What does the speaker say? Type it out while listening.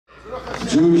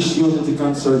Jewish Unity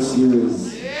Concert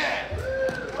Series.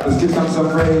 Let's give thanks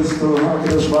and praise to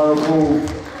Hakadosh Baruch Hu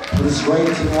for this great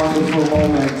and wonderful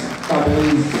moment.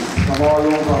 Families from all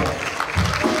over.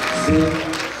 See?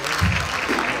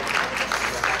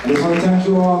 I just want to thank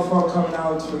you all for coming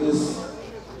out for this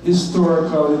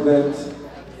historical event.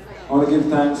 I want to give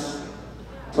thanks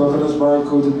to Hakadosh Baruch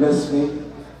Hu to bless me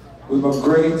with a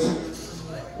great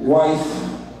wife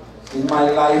in my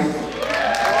life. To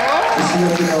see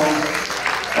that, you know,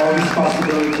 all this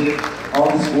possibility, all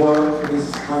this work,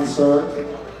 this concert.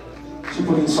 She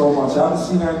put in so much. I haven't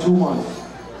seen her in 2 months.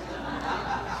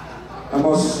 I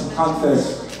must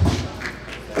confess.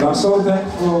 But I'm so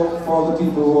thankful for all the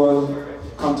people who have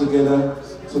come together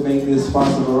to make this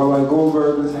possible. Rabbi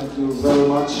Goldberg, thank you very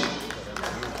much.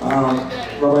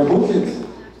 Rabbi Bukit,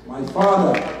 my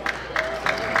father.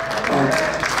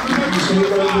 You say you're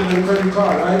going to give me a credit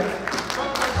card, right?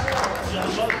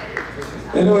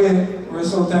 Anyway, we're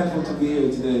so thankful to be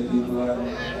here today, people.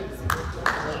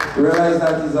 We realize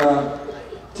that is a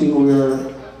thing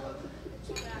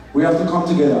we have to come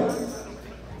together.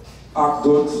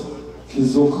 Akdot,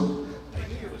 Kizuk,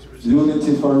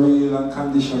 unity for real and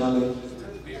conditionally.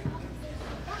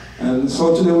 And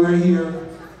so today we're here,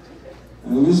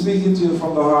 and we're speaking to you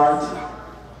from the heart,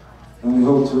 and we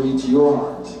hope to reach your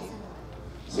heart.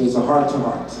 So it's a heart to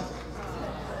heart.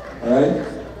 Alright?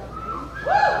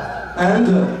 And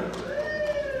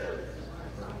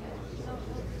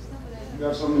we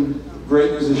have some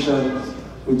great musicians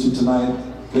with you tonight,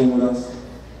 playing with us.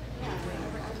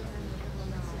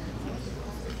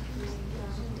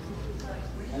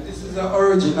 And this is the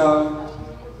original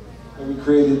that we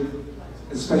created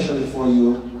especially for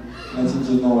you, and I think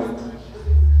you know it.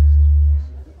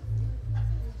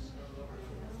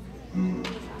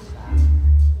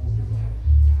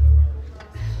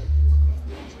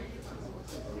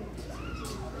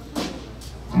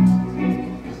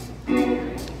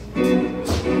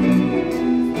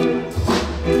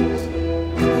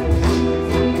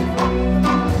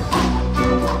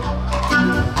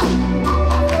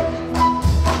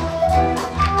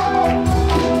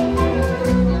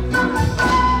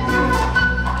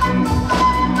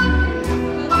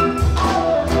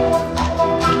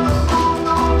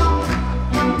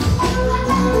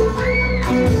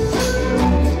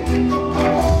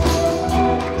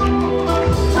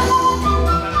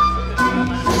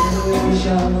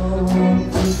 Know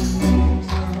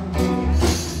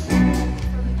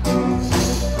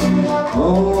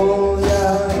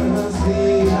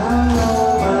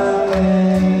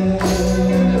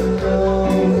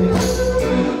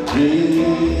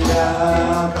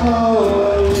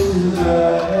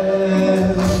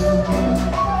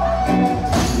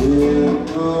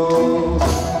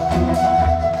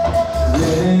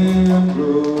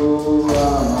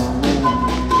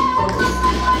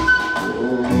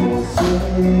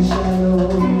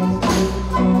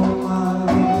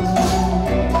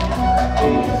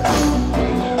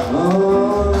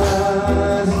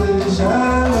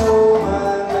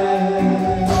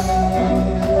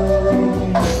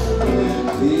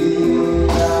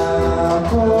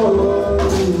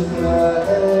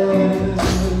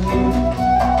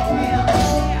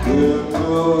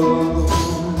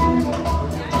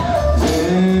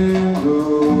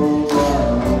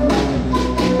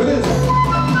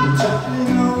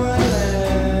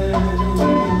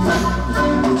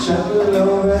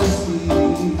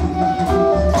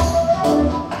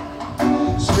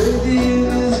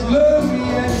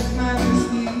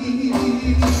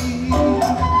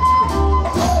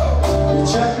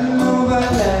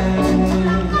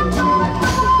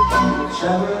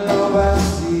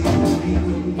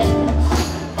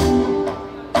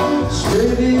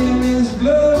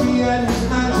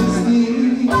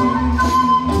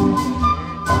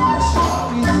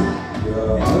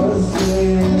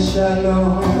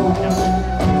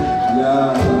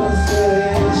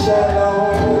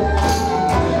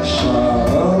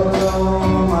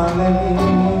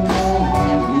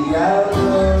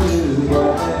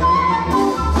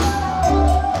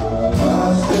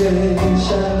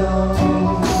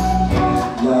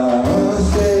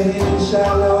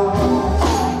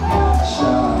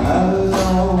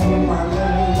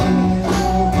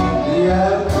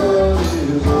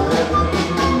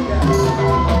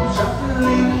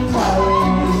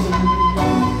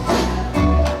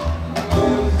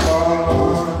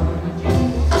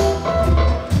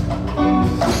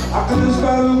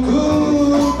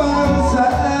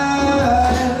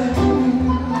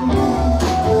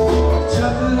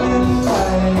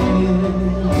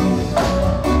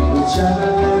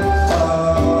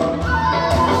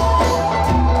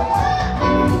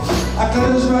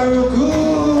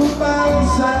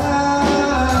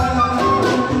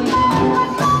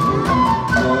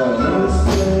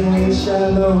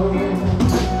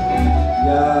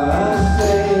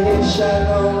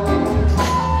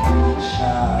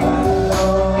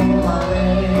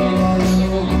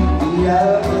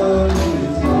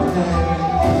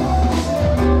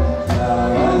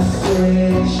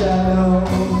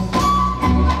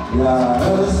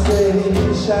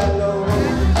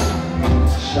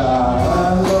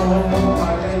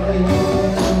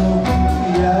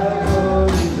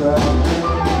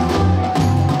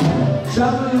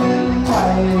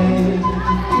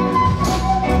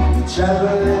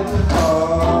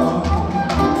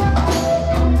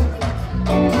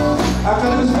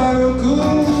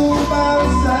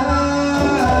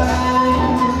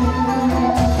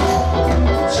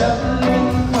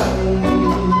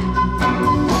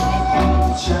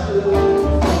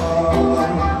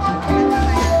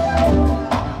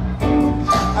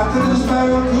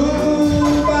sparrow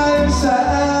cool by your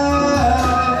side.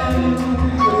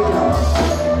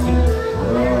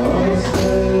 Oh,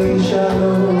 say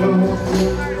shalom.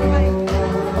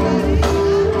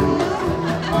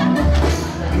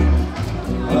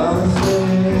 Oh,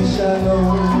 say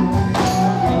shalom.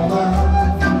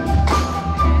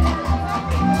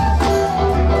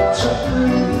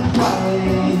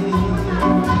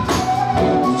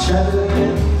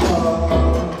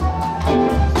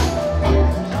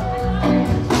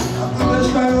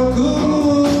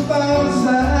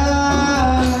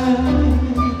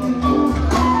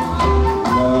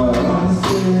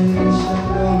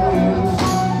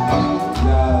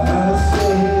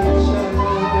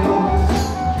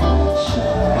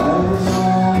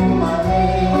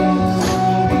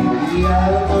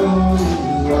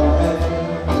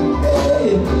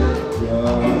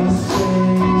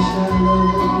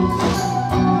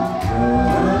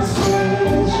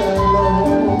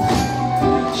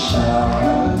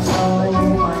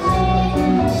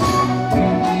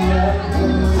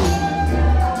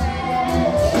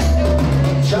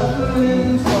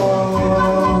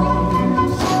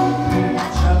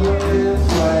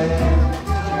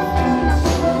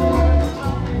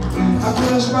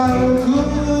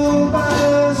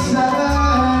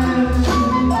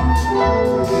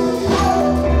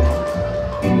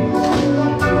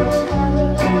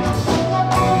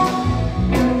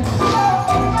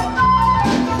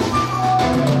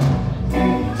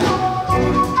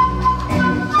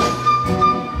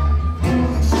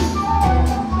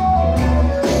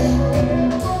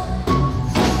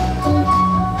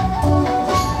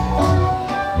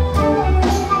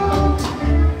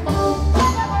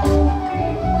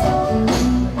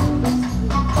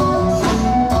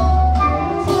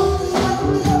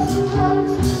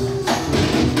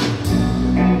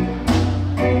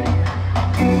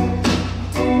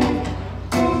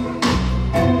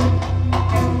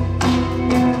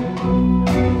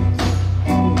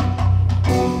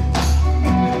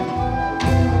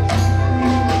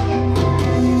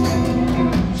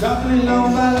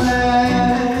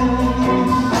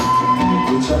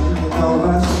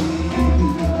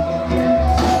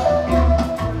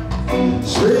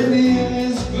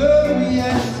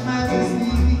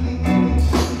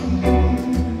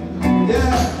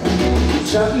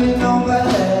 Traveling over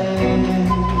land,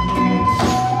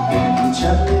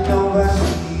 traveling over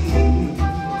sea,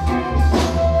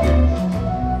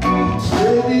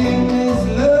 spreading His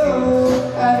love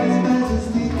and His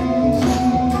majesty,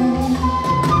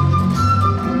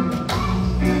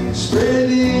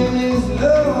 spreading His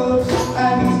love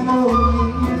and His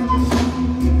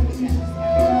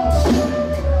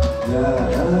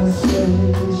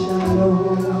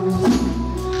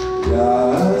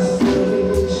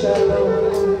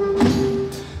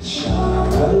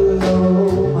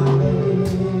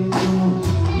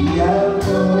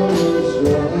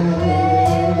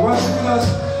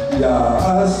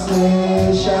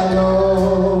say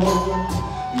shalom,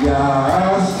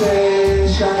 Yah say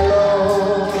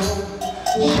shalom,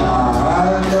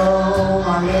 shalom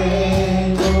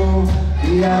aleinu,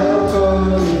 Yaakov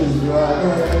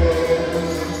Israel.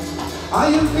 How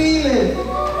you feeling?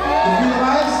 You feel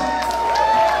nice?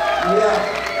 Yeah,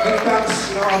 give thanks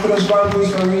for those Bibles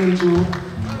for reading too.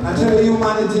 And tell the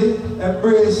humanity,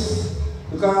 embrace,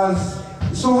 because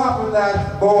it so happened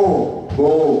that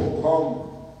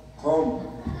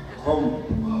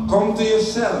come to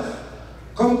yourself,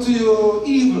 come to your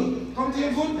evil, come to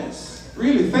your goodness.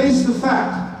 Really, face the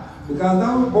fact. Because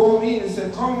that what Bo means, he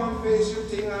said, come and face your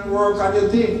thing and work on your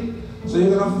thing. So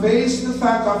you're going to face the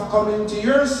fact of coming to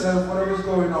yourself, whatever's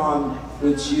going on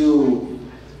with you.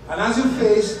 And as you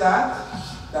face that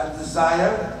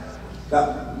desire,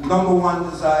 that number one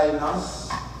desire in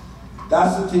us,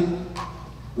 that's the thing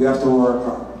we have to work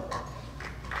on.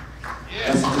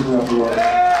 That's the thing we have to work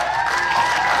on.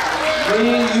 Me,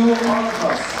 you, all of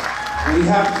us, we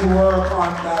have to work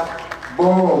on that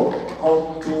bow.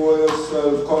 Come to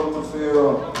yourself, come to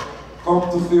Pharaoh, come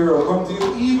to Pharaoh, come to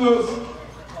your evils,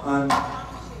 and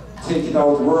take it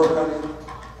out, work on it,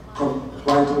 come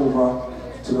right over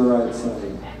to the right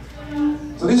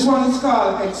side. So this one is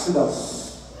called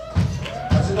Exodus.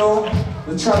 As you know,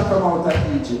 the tribe come out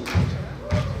of Egypt.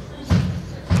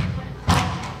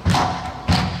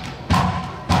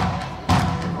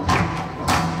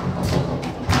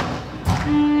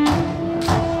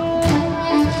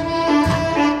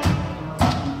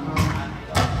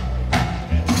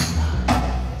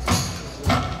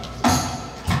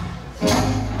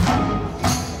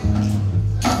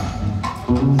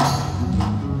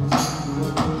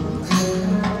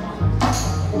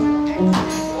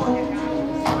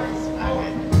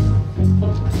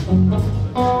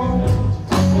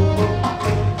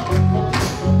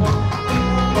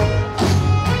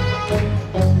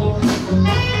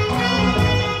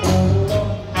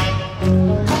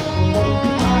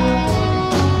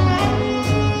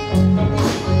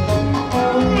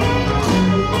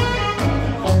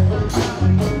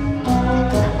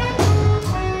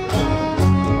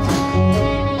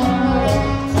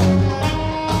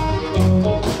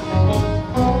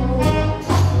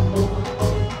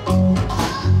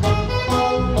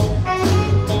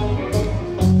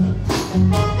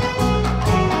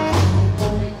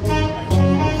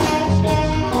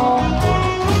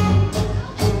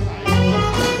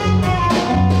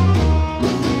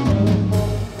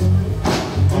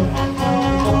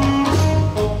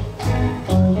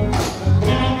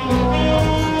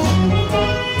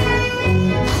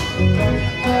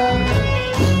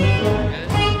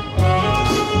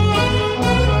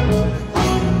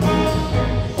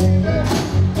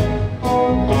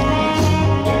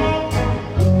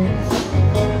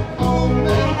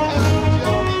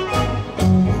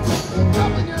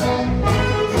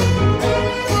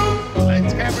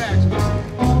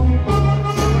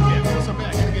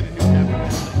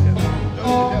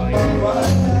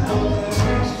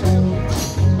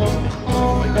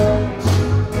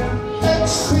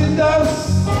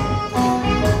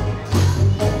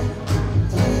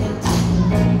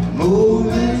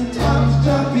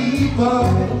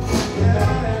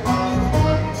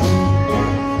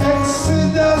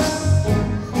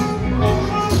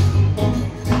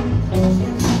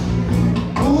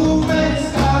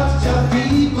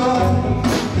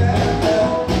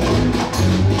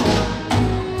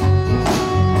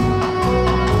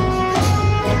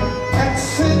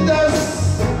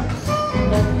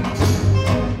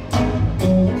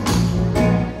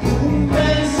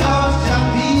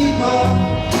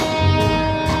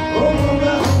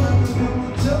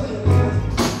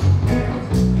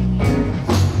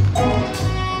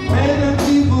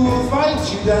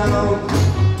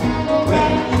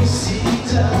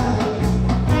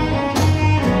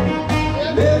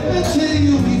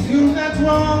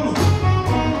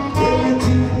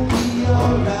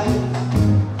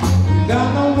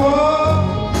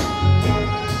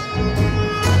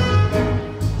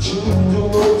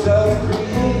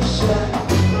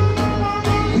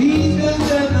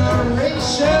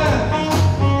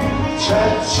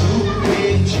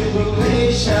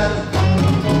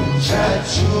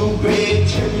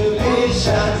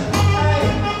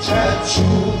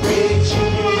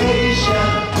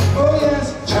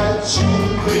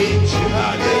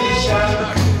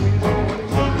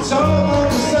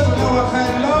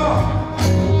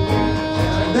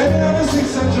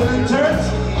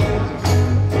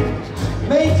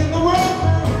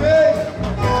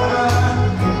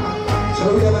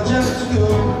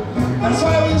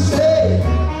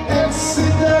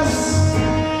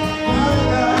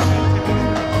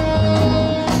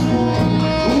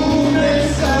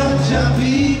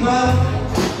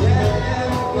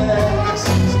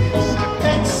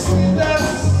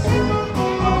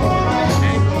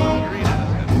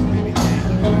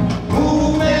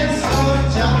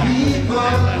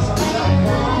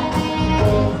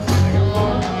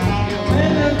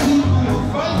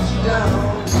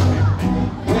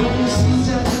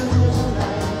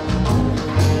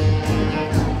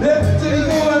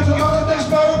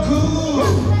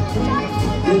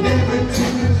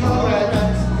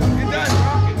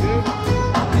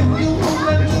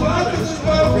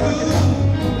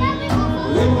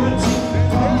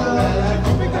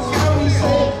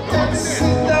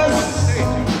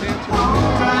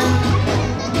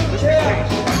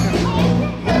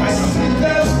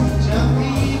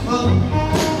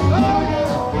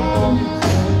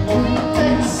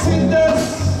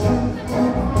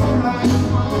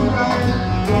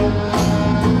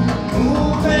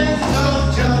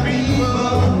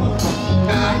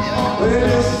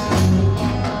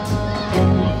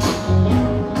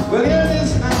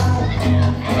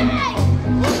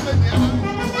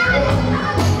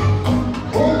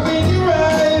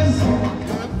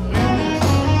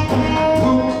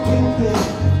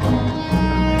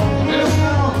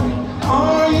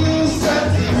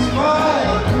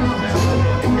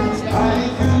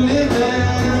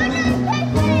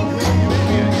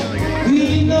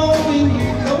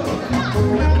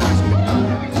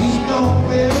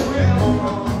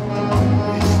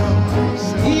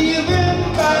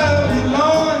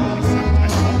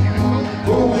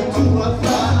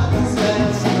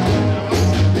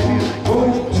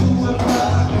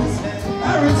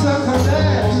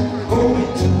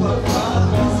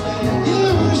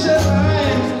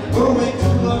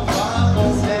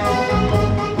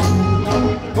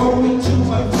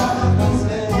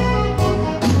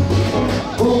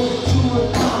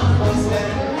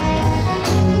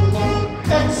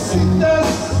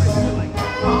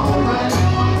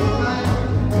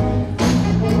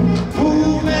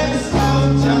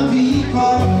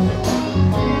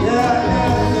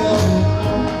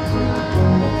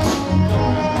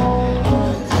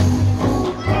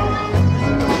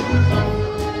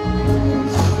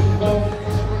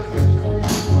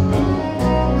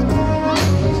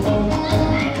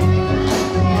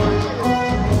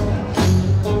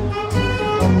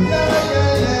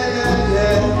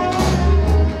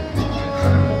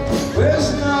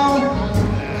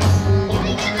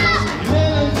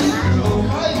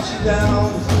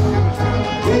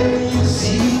 When you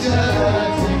see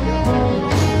that,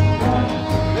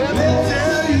 let me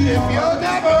tell you, if you're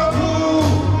never cool,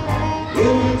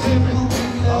 everything will be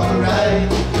alright.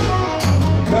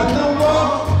 Gonna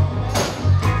walk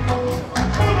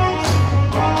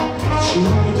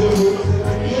through the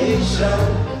creation,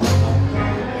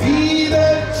 be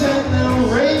that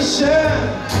generation.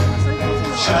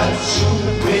 Try to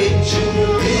break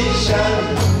tribulation.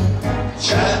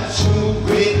 Try to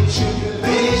break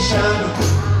tribulation.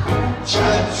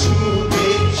 Try to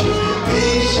break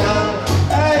tribulation.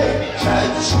 Hey, try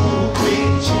to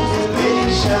break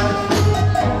tribulation.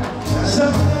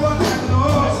 Something what I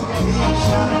know.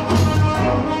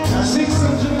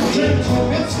 610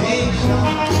 invitation.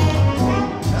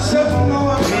 Something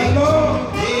what I know.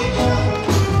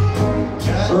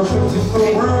 Perfect in the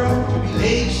world.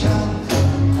 Tribulation.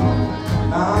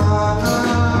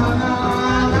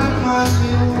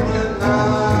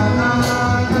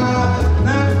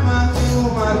 Not my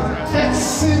human,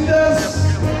 Exodus,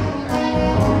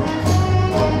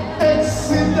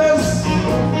 Exodus,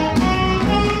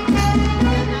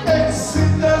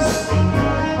 Exodus,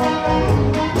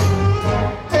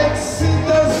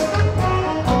 Exodus.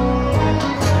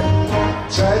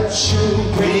 Try to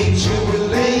break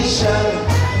tribulation.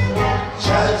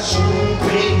 Try to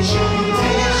break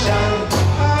tribulation.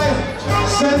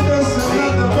 Send us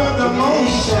another brother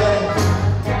Moshe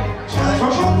from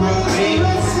across the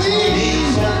Red Sea.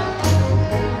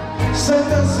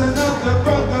 Send us another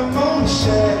brother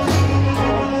Moshe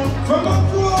from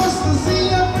across the Sea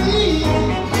of Reed.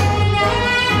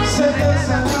 Send us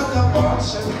another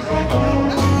Moshe.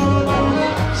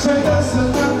 Send us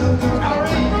another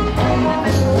Moshe.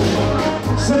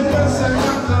 Send us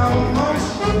another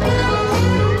Moshe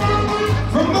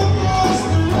from across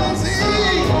the Red Sea.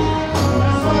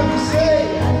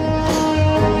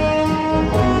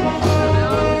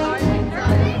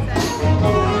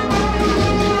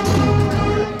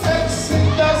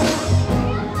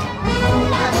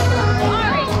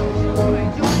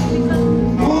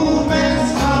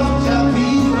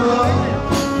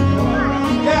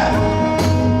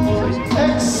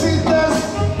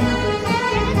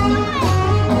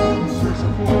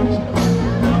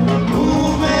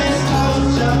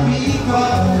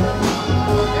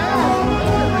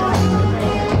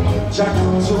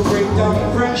 To break down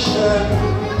pressure,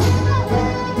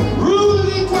 rule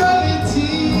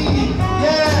equality,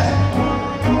 yeah,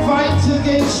 fight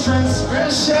against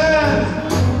transgression,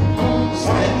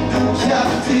 set the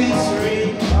captives free,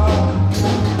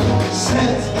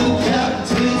 set the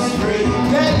captives free,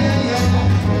 yeah, yeah,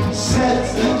 yeah, set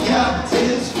the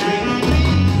captives free,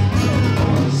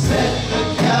 set the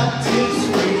captives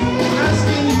free. I'm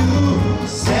asking you,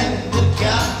 set the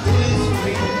captives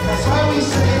free. That's why we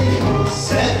say,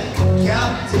 set the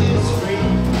captives free.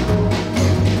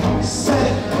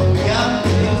 Set the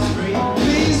captives free.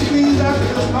 Please, please,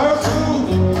 after our food,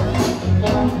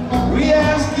 we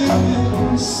ask you,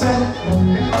 set,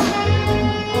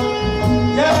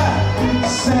 yeah,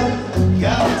 set the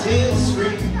captives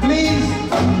free. Please,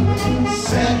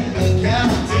 set the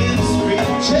captives free.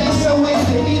 Chase away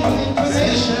the evil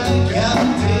inclination. Set the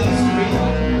captives free.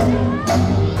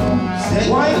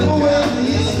 Wipe away the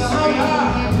Islam.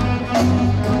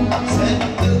 Set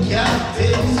the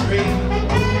captives free.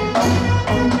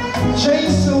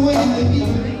 Chase away the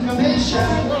evil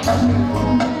inclination.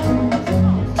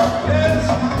 Yes.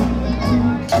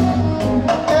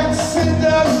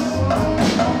 Exodus.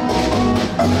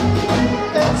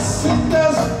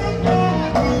 Exodus.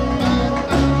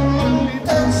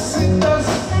 Exodus.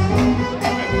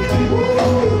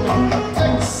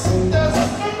 Exodus.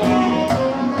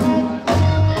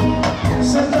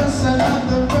 Send us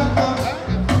another brother.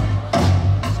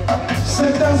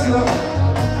 Send us love,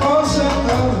 oh send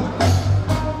love.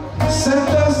 Send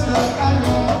us love,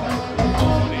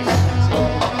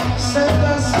 send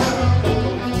us love.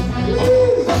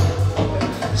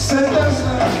 Send us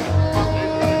love.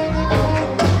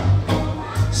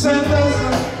 Send us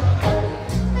love.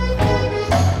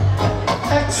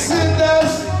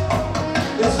 Exodus.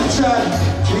 It's a tribe.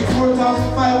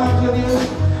 3,4,500 years.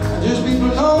 And just people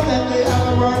know that they have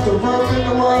a work to work in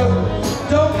the world.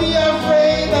 Don't be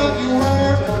afraid of your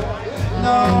work,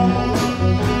 no,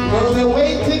 because they're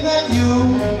waiting on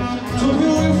you to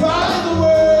purify the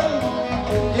world.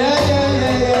 Yeah, yeah,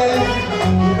 yeah, yeah.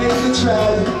 You make the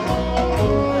try.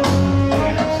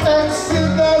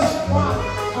 Exodus.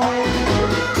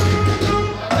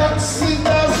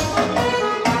 Exodus.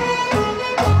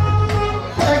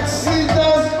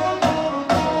 Exodus.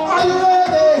 Are you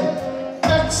ready?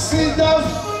 Exodus.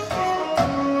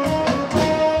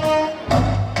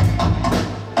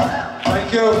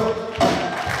 you.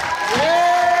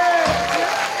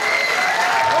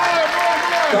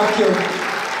 Thank you.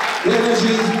 The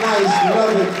energy is nice,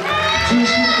 love it.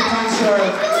 Jewish people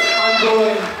concert,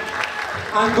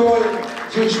 ongoing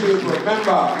Jewish people.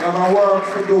 Remember, you have a work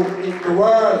to do in the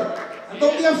world. And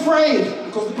don't be afraid,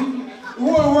 because the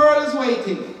whole world is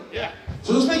waiting. Yeah.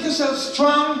 So just make yourself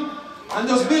strong and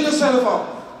just build yourself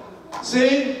up.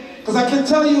 See? Because I can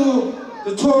tell you,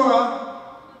 the Torah,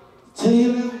 tell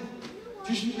you,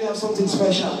 Jewish people have something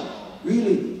special.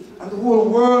 Really. And the whole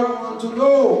world wants to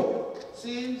know.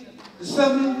 See, the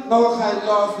 7 Noahide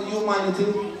law for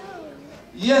humanity,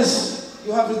 yes,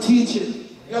 you have to teach it.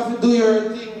 You have to do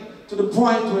your thing to the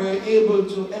point where you're able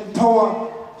to empower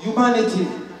humanity.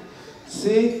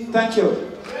 See, thank you.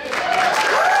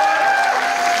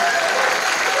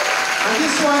 And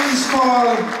this one is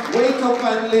called Wake Up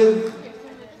and Live.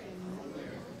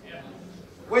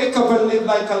 Wake up and live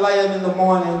like a lion in the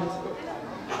morning.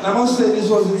 And I must say this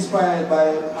was inspired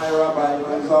by my rabbi,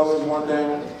 who was always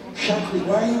wondering, Shakrit,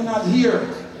 why are you not here?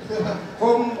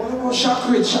 What about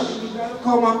Shakrit? Shakrit, you gotta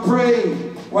come and pray.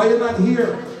 Why are you not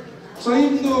here? So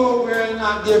even though we're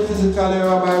not there physically,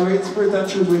 Rabbi, we're in spirit and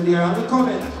truth, we're there, and we're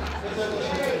coming.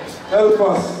 Help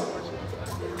us.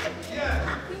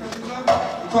 Yeah,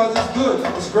 because it's good,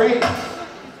 it's great.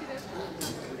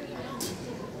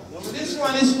 So this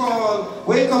one is called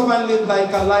Wake Up and Live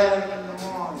Like a Lion in the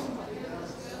Morning.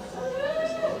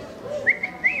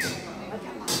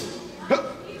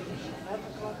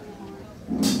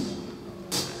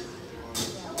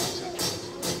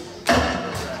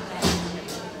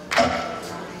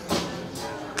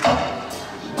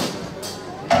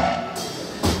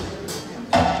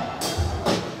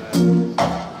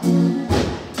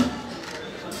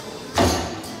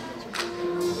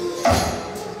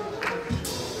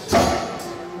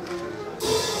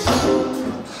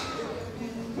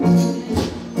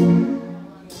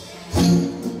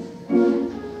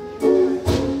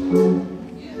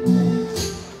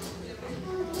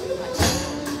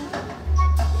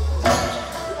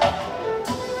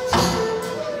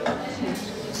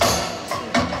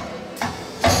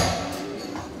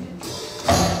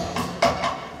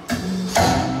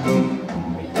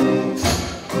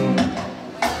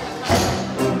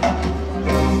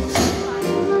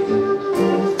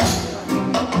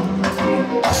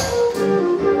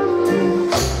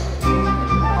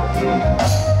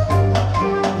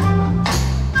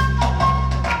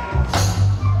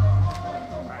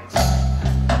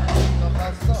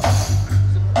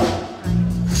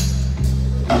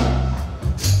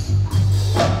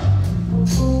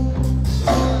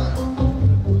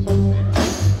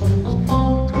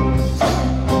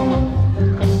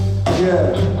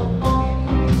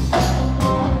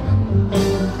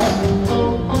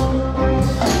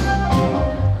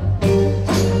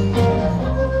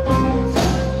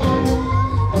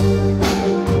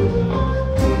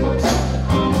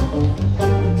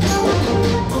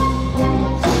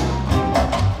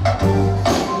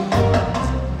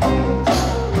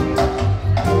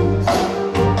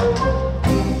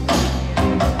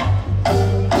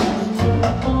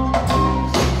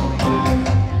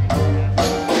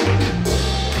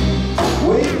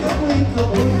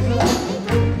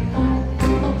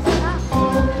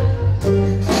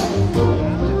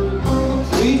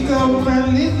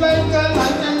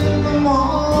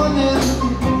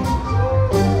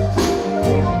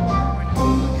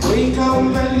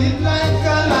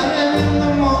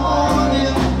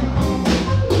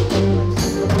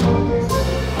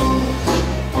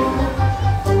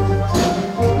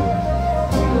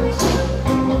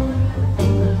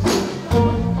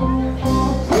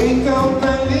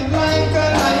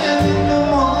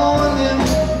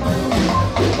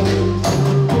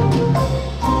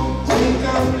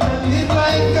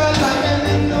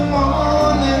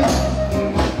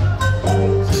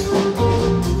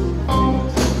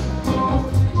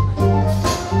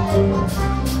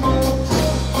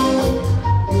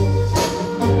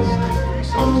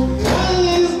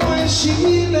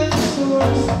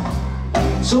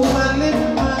 So I lift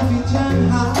my vision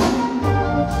high.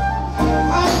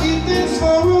 I give thanks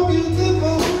for a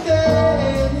beautiful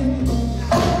day.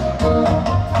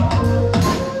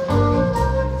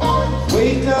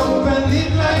 Wake up and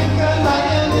live like a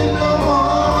lion in the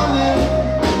morning.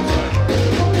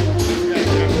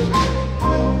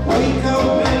 Wake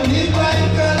up and live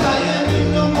like a lion in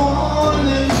the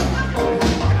morning.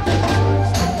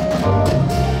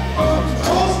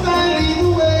 Most I lead the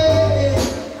way.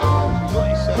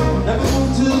 Never go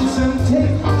to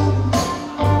temptation.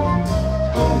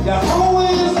 You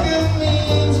always give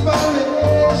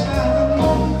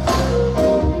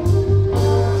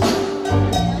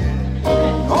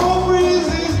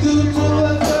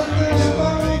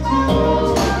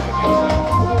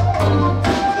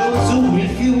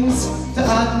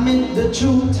the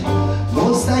truth.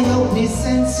 Most I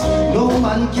omniscience, no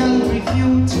man can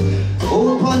refute.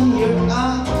 Open your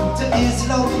heart to His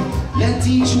love. Let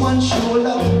each one show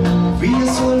love. Free your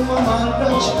soul from all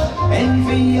grudge,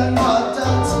 envy and hard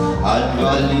thoughts. Add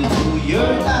value to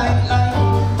your lifeline.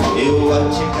 Do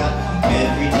what you got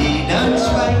every day, dance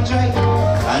right.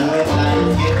 And when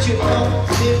life gets you down,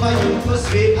 never you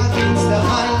persuade against the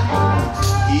eye.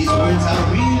 These words are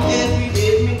real every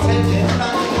day, me tell them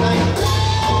like.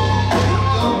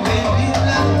 Wake up and live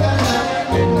like a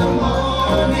lion in the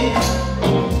morning.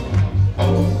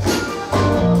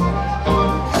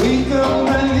 Wake up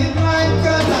and live like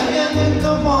a lion in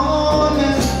the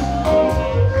morning.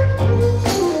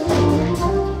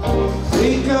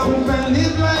 Wake up and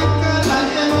live like a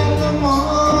lion in the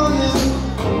morning.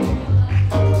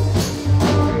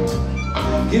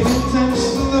 Giving thanks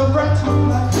to the breath of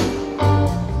life.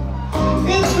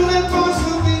 Infinite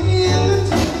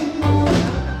possibility.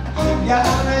 You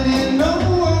already know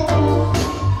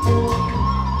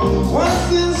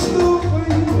what's in store for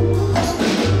you.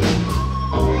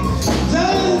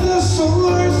 That is the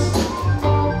source,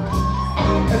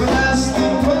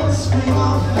 everlasting wellspring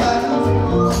of life,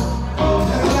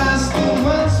 everlasting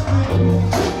wellspring.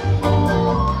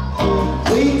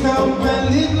 Wake up and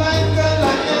live like a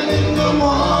lion in the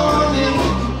morning.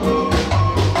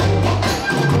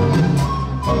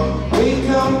 Wake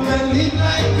up and live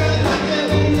like a lion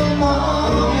in the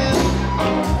morning.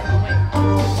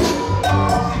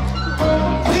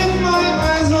 Lift my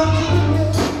eyes on you,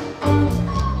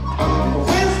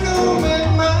 wisdom and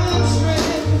my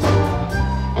strength.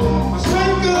 My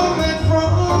strength coming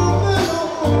from the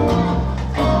Lord,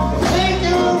 the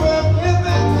maker of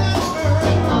heaven and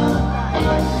earth.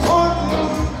 All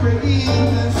things great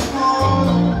and small.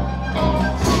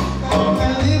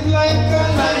 And live like a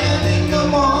lion in the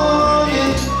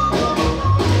morning.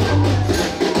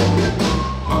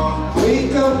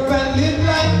 Wake up and live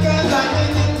like a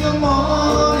lion in the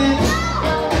morning.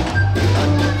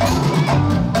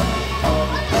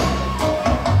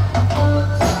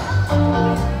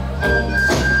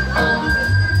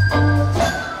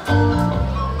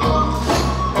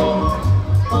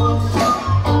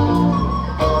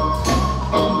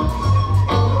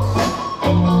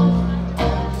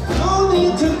 No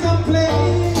need to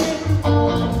complain.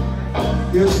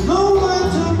 There's no one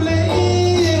to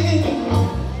blame.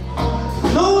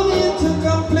 No need to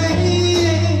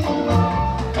complain.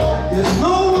 There's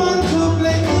no one to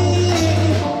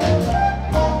blame.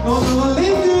 No, don't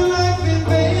live your life in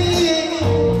vain.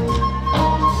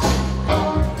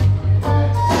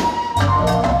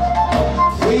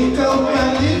 Wake up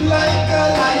and live like a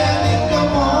lion in the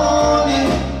morning.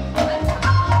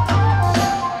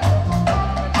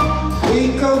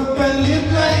 Wake up and live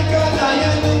like a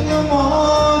lion in the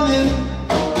morning.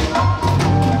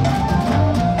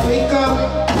 Wake up,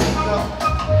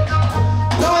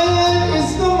 lion,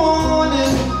 it's the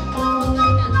morning.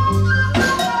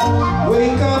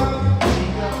 Wake up,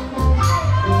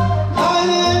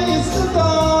 lion, it's the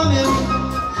dawning.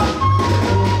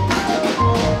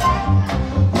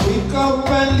 Wake up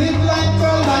and live like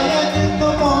a lion in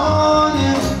the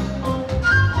morning.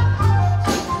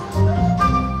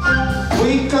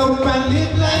 Wake up and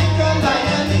live like a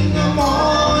lion in the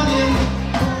morning.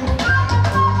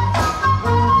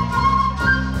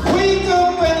 Wake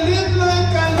up and live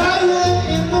like a lion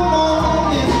in the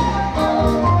morning.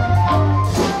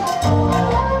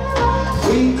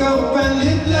 Wake up and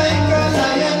live like a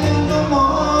lion in the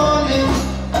morning.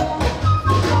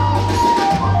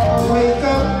 Wake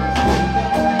up,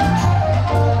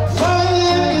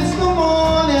 lion, it's the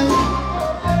morning.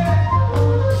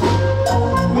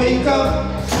 Wake up,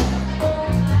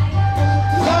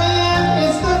 lion,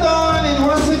 it's the dawning.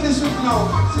 Want to sing this with now?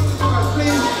 Sing this with us,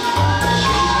 please.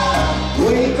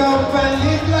 Wake up and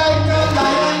live like a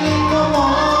lion in the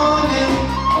morning.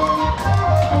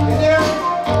 You there?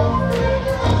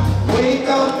 Wake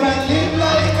up and live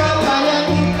like a lion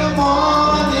in the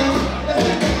morning.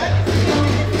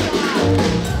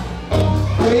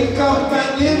 Wake up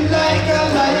and live like a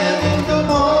lion in the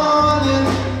morning.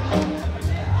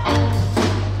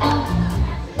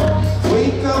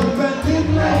 Wake up and live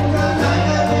like a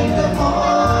lion in the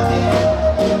morning.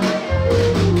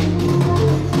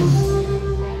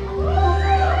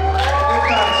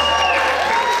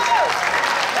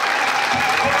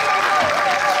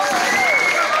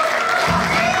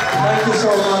 Thank you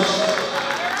so much.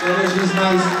 The energy is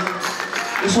nice.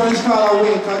 This one is called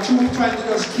Awake. I'm trying to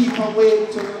just keep awake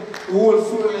to the whole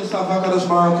fullness of HaKadosh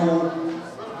Baruch Hu.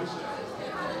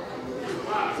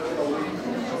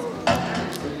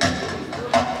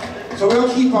 So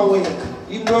we'll keep awake.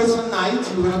 Even though it's a night,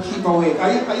 we're going to keep awake.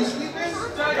 Are you sleeping?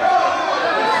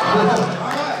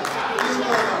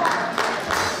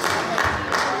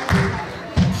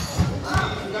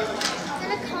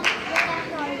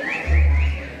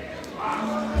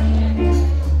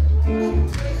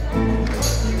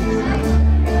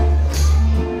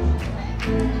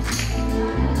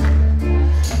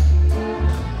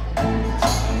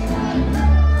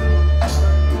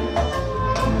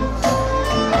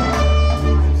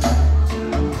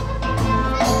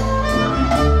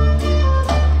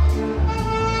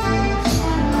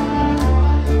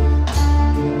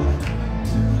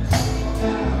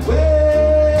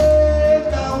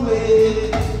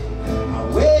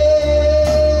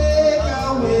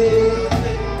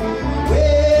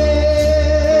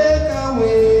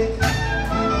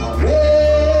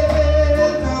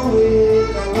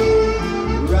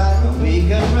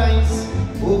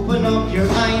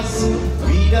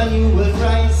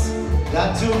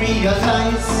 Got to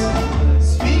realize,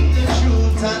 speak the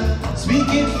truth and speak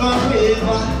it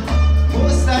forever.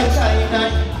 Most I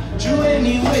do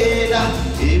anyway that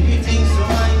everything's so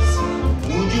nice.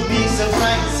 Would you be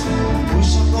surprised?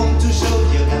 Push come to show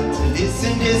you got to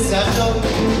listen this I love.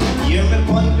 Hear me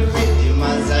on the rhythm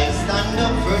as I stand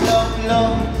up for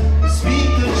love. Speak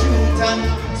the truth and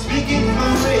speak it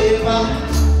forever.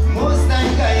 Most I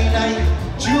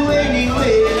do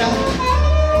anyway that.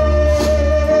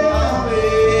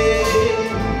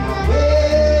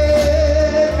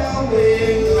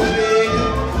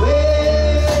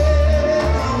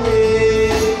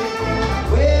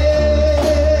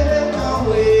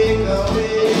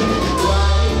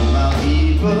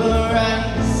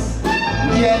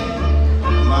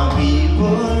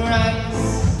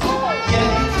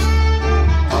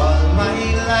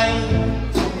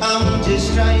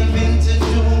 Striving to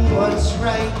do what's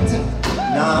right.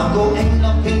 Now go end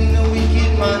up in the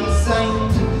wicked man's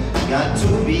sight. Got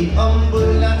to be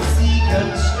humble and seek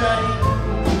and strive.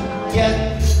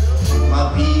 Yeah, my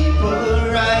people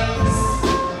rise.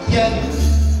 Yeah,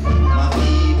 my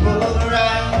people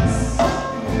rise.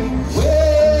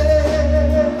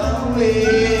 Way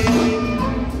away.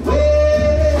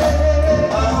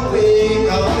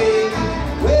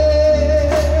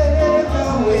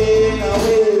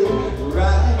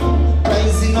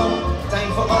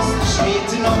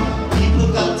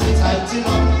 People got to tighten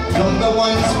up, younger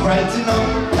ones brighten up.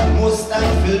 Most I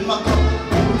fill my cup,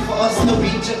 for us to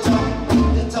reach the top.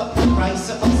 The top, the price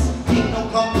of us, ain't no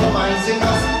compromising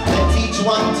us. Let each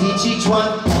one teach each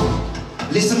one.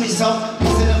 Listen me song,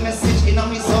 listen the message in a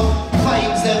me song.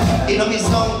 Vibes them in a me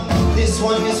song. This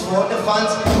one is for the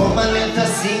fans, come and let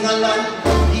us sing along.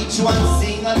 Each one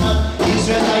sing along,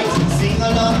 Israelites sing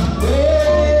along.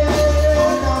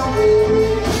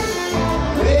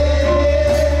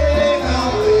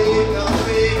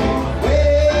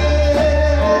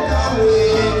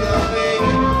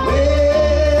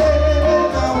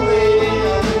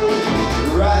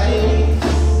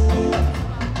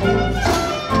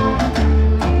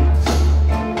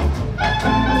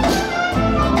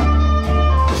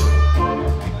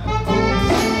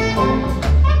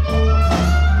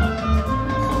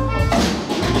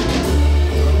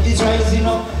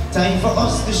 Time for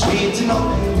us to straighten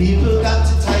up. People got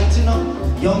to tighten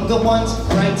up. Younger ones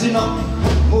brighten up.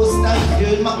 Most I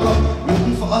fill my cup,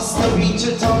 rooting for us to reach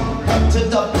the top. To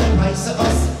double the price of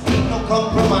us, ain't no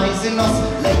compromising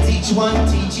us. Let each one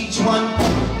teach each one.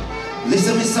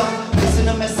 Listen me song, listen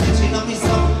the message in a me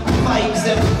song. Vibes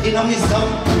them in a me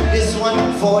song. This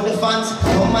one for the fans,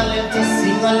 come and let us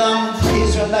sing along.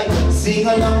 Israelite, sing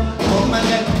along. Come and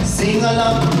let us sing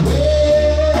along. Way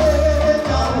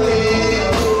away.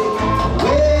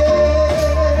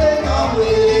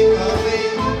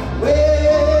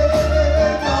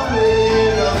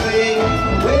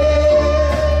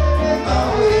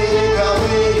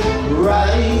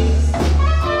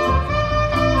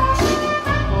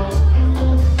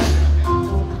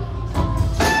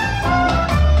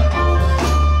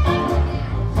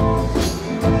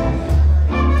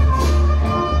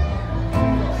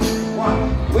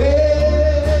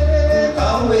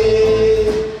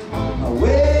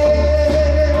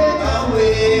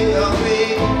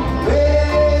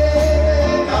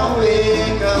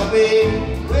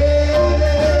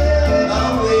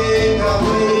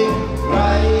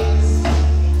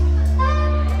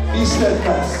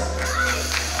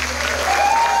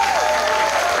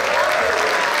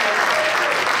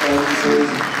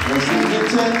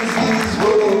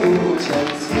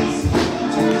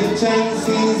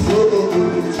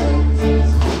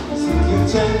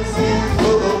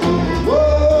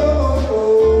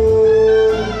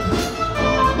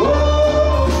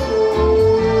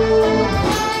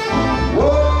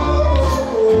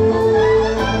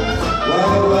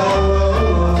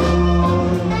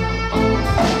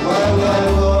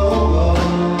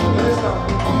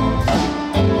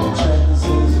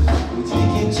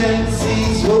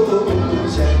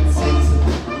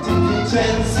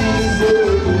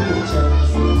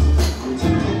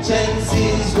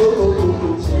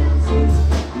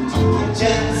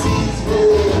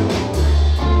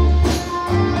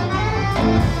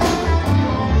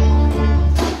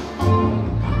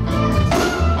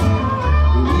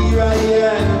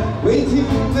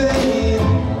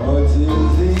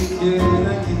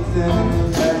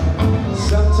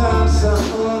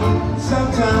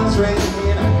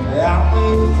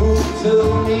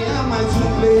 Tell me am I to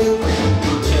blame?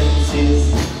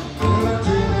 Chances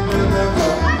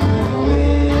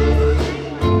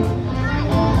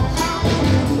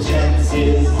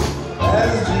chances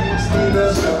as dreams steal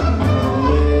us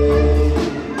away.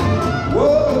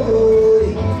 Whoa,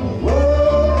 whoa,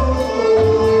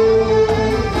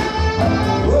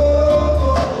 whoa.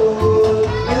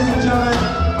 Ladies and gentlemen,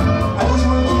 I just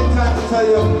want to take time to tell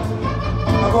you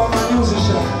about my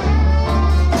musician.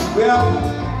 We have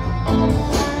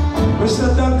Mr.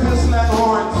 Duncan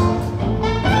Horns.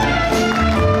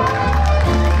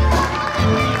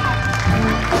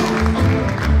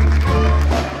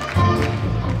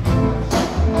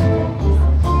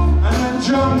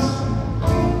 Drums,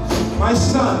 my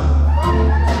son,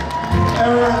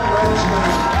 Aaron Reuben.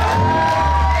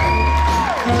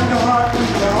 Turn the heart,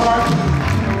 the heart.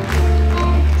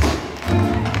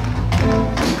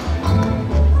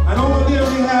 And over there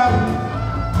we have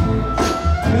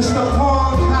Mr.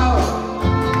 Paul Callan.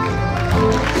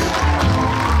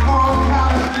 Paul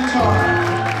Callan guitar.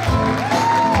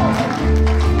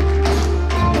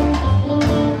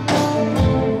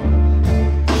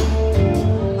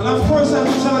 I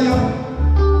will tell you,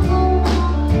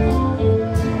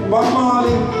 Bob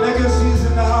Marley, legacies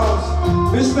in the house.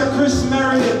 Mr. Chris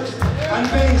Meredith and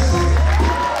bass.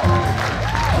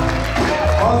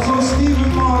 Also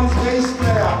Stephen Marley's bass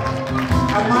player.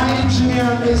 And my engineer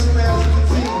and bass player, as you can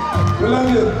see. We love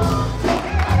you.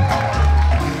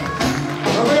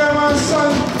 Over here, my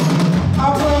son,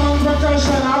 Abraham on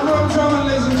percussion, Abraham drumming,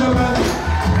 ladies and gentlemen.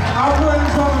 Abraham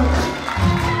drumming.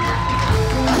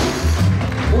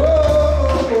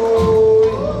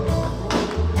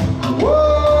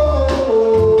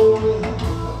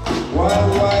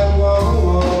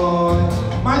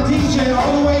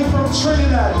 All the way from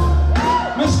Trinidad,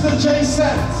 Mr. J.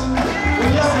 Set. We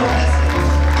love him.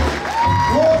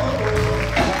 Whoa,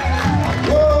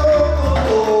 whoa.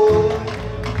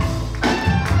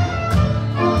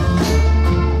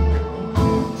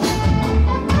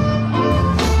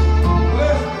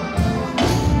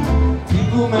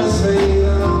 People may say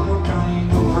I'm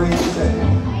kind of crazy.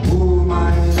 Oh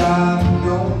my God,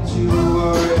 don't you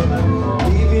worry.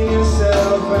 Believe in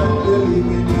yourself and believe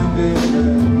in your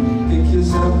vision.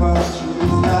 About you,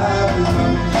 life is my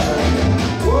mission.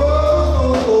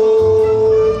 Whoa,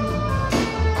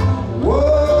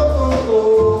 whoa,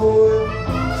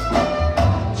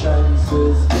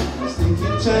 chances, I'm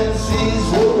taking chances.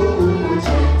 Whoa,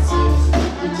 chances,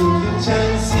 we're taking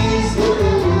chances. Whoa,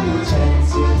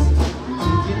 chances,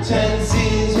 we're taking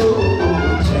chances. Whoa,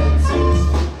 chances,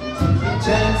 we're taking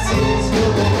chances.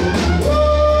 Whoa.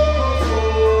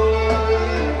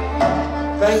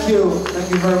 Thank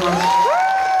you very much.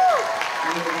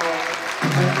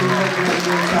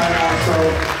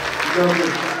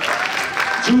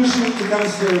 Jewish Youth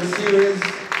Concert series,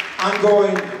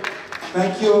 ongoing.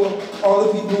 Thank you, all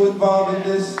the people involved in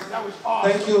this.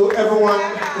 Thank you, everyone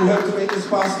who helped to make this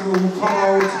possible, who come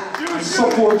out and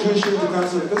support Jewish Youth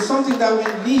Concert. It's something that we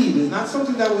need, it's not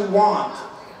something that we want,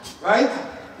 right?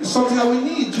 It's something that we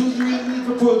need. Jews really need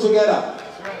to pull together.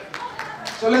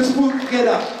 So let's pull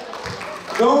together.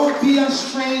 Don't be a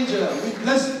stranger.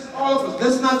 All of us,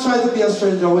 let's not try to be a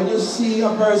stranger. When you see a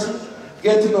person,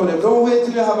 get to know them. Don't wait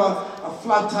till you have a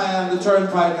flat tire on the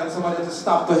turnpike and somebody to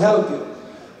stop to help you.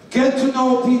 Get to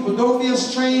know people. Don't be a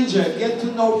stranger. Get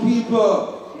to know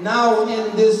people now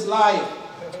in this life.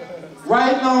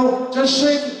 Right now, just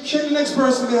shake the next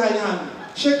person behind your hand.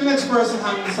 Shake the next person's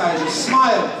hand beside you.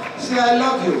 Smile. Say, I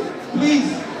love you. Please.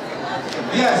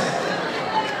 Yes.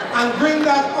 And bring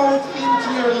that out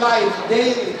into your life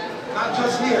daily. Not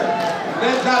just here.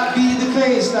 Let that be the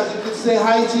case, that you can say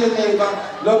hi to your neighbor,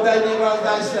 love thy neighbor as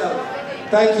thyself.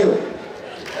 Thank you.